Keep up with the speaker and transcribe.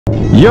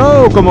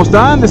Yo, ¿cómo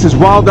están? This is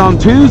Wild on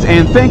Twos,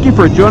 and thank you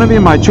for joining me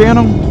on my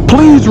channel.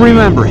 Please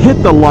remember,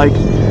 hit the like,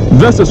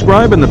 the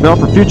subscribe, and the bell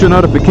for future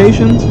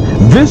notifications.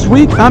 This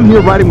week, I'm here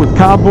riding with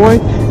Cowboy,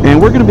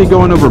 and we're going to be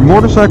going over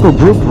motorcycle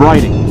group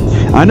riding.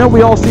 I know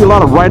we all see a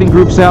lot of riding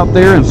groups out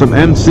there and some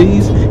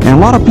MCs, and a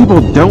lot of people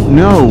don't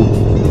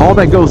know all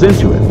that goes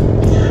into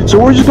it.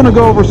 So we're just going to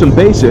go over some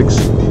basics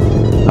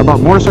about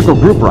motorcycle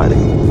group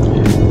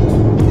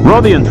riding. Roll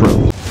the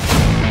intro.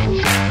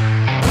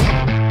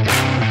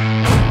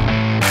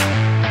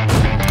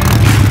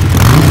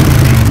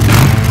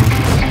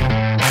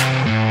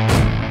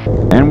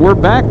 And we're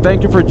back.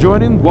 Thank you for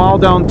joining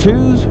Wild on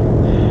Twos.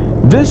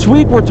 This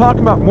week we're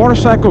talking about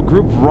motorcycle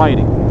group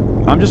riding.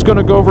 I'm just going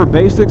to go over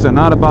basics and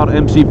not about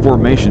MC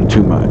formation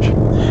too much.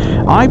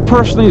 I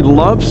personally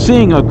love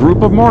seeing a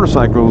group of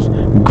motorcycles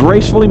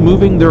gracefully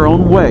moving their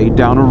own way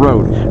down a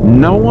road.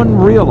 No one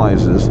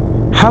realizes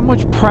how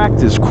much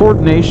practice,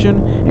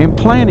 coordination, and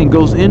planning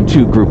goes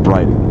into group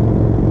riding.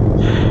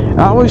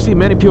 I always see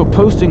many people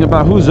posting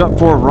about who's up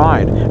for a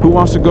ride, who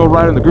wants to go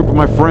ride in the group of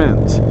my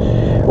friends,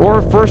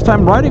 or first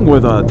time riding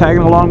with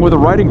tagging along with a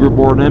riding group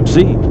or an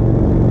MC.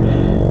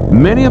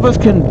 Many of us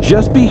can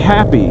just be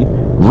happy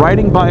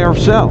riding by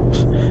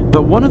ourselves,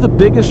 but one of the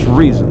biggest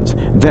reasons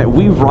that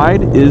we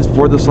ride is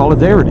for the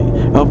solidarity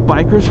of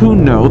bikers who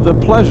know the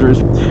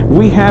pleasures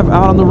we have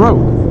out on the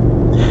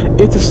road.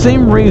 It's the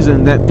same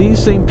reason that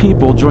these same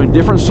people join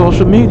different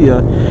social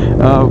media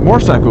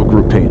motorcycle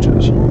group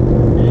pages.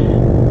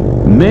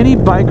 Many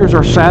bikers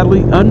are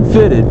sadly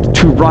unfitted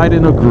to ride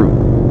in a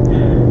group.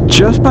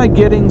 Just by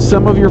getting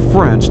some of your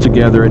friends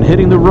together and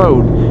hitting the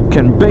road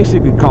can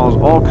basically cause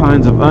all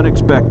kinds of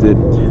unexpected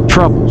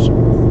troubles.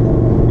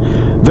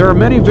 There are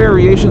many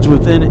variations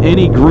within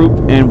any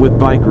group and with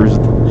bikers.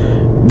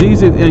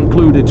 These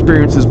include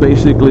experiences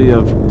basically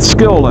of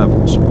skill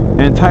levels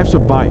and types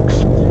of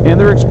bikes and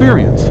their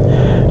experience.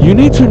 You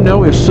need to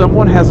know if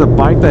someone has a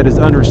bike that is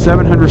under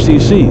 700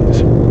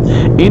 cc's.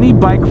 Any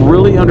bike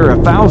really under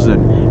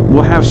 1,000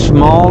 will have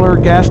smaller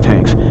gas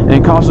tanks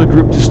and cause the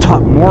group to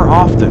stop more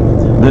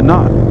often than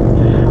not.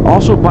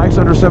 Also, bikes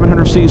under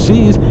 700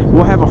 cc's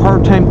will have a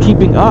hard time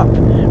keeping up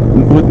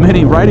with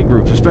many riding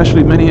groups,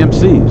 especially many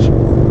MCs.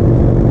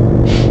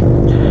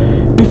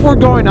 Before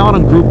going out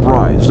on group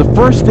rides, the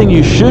first thing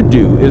you should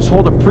do is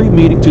hold a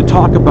pre-meeting to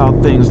talk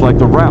about things like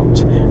the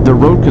routes, the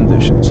road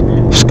conditions,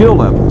 skill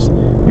levels,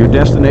 your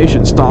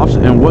destination stops,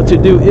 and what to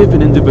do if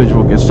an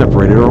individual gets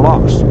separated or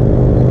lost.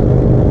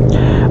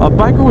 A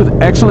biker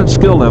with excellent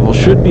skill level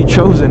should be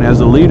chosen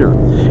as a leader,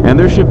 and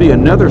there should be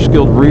another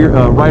skilled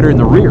rider in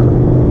the rear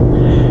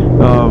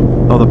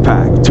of the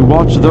pack to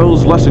watch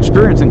those less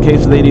experienced in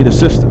case they need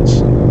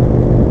assistance.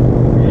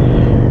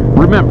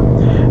 Remember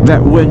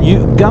that when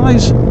you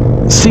guys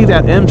see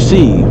that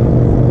MC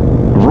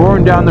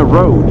roaring down the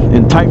road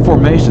in tight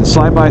formation,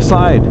 side by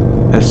side,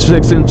 at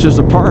 6 inches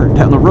apart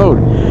down the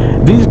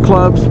road, these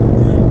clubs,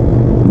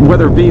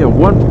 whether it be a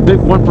big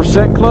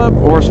 1% club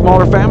or a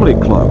smaller family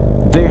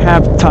club, they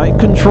have tight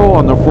control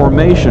on the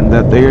formation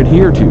that they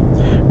adhere to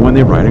when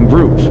they ride in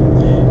groups.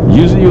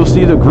 Usually you'll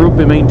see the group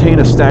maintain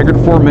a staggered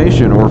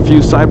formation or a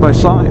few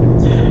side-by-side.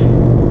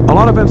 A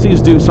lot of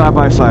MCs do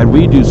side-by-side.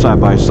 We do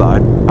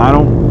side-by-side. I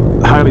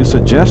don't highly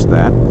suggest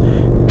that.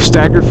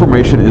 Staggered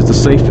formation is the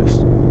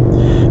safest.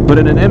 But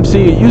in an MC,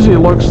 it usually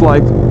looks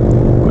like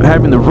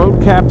having the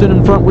road captain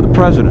in front with the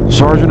president,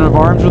 sergeant of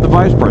arms with the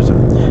vice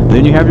president.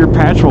 Then you have your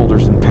patch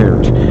holders in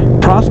pairs,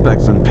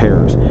 prospects in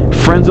pairs,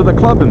 friends of the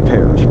club in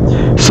pairs.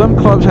 Some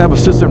clubs have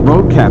assistant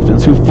road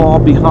captains who fall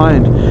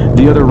behind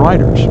the other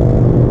riders.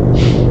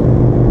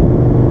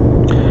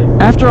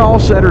 After all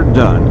said or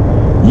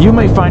done, you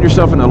may find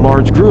yourself in a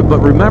large group, but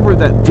remember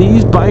that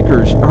these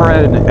bikers are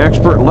at an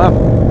expert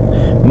level.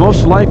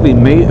 Most likely,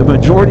 a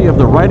majority of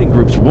the riding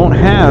groups won't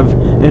have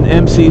an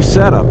MC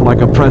setup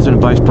like a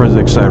president, vice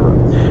president, etc.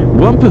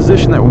 One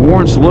position that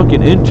warrants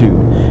looking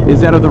into is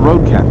that of the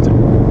road captain.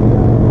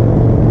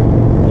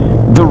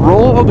 The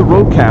role of the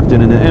road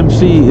captain in an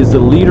MC is the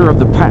leader of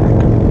the pack.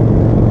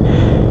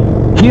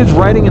 He is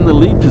riding in the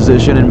lead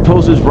position and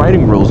imposes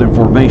riding rules and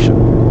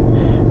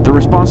formation. The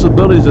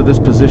responsibilities of this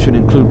position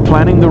include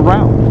planning the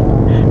route,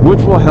 which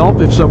will help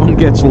if someone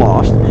gets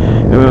lost.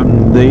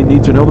 They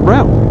need to know the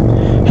route.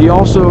 He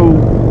also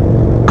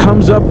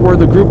comes up where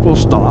the group will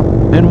stop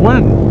and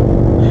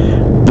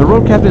when. The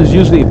road captain is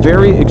usually a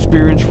very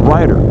experienced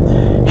rider.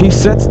 He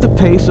sets the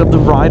pace of the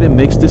ride and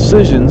makes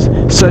decisions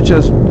such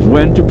as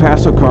when to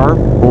pass a car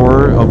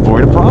or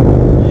avoid a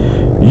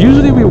problem.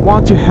 Usually we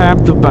want to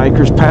have the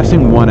bikers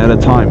passing one at a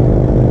time.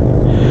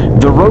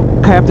 The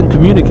road captain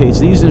communicates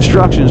these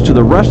instructions to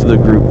the rest of the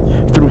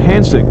group through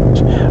hand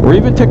signals or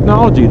even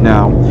technology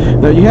now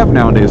that you have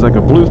nowadays like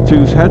a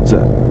Bluetooth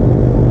headset.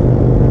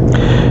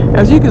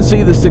 As you can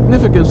see, the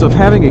significance of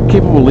having a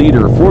capable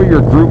leader for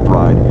your group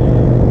ride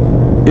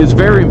is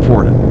very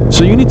important.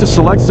 So you need to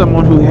select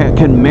someone who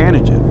can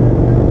manage it.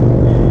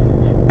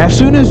 As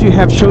soon as you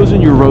have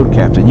chosen your road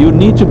captain, you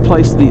need to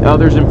place the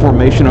others in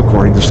formation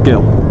according to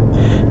skill.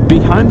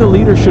 Behind the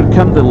leader should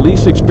come the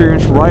least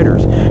experienced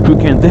riders, who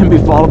can then be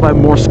followed by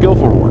more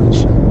skillful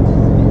ones.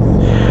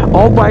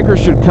 All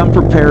bikers should come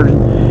prepared,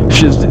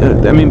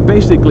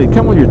 basically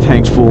come with your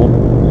tanks full,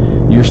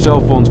 your cell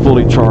phones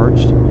fully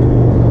charged.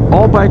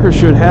 All bikers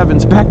should have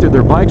inspected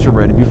their bikes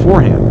already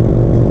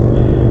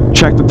beforehand.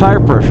 Check the tire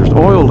pressures,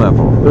 oil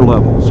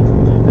levels,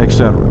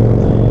 etc.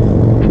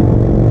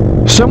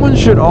 Someone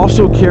should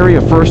also carry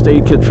a first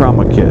aid kit,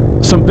 trauma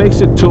kit. Some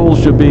basic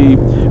tools should be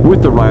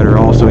with the rider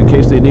also in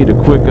case they need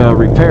a quick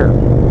repair.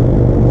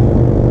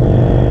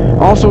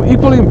 Also,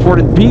 equally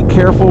important, be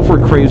careful for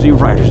crazy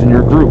riders in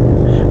your group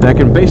that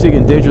can basically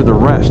endanger the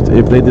rest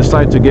if they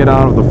decide to get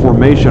out of the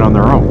formation on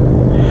their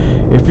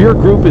own. If your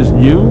group is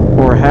new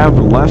or have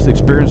less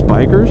experienced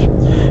bikers,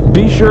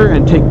 be sure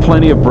and take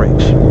plenty of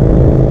breaks.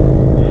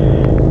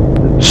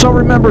 So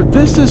remember,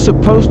 this is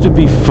supposed to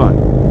be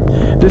fun.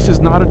 This is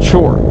not a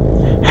chore.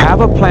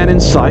 Have a plan in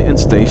sight and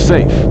stay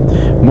safe.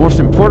 Most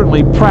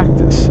importantly,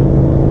 practice.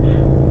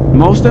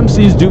 Most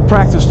MCs do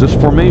practice this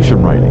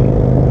formation riding.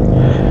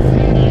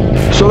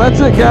 So that's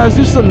it, guys.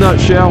 Just a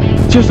nutshell.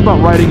 Just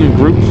about riding in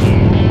groups.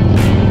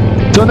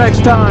 Till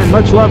next time,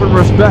 much love and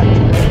respect.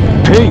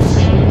 Peace.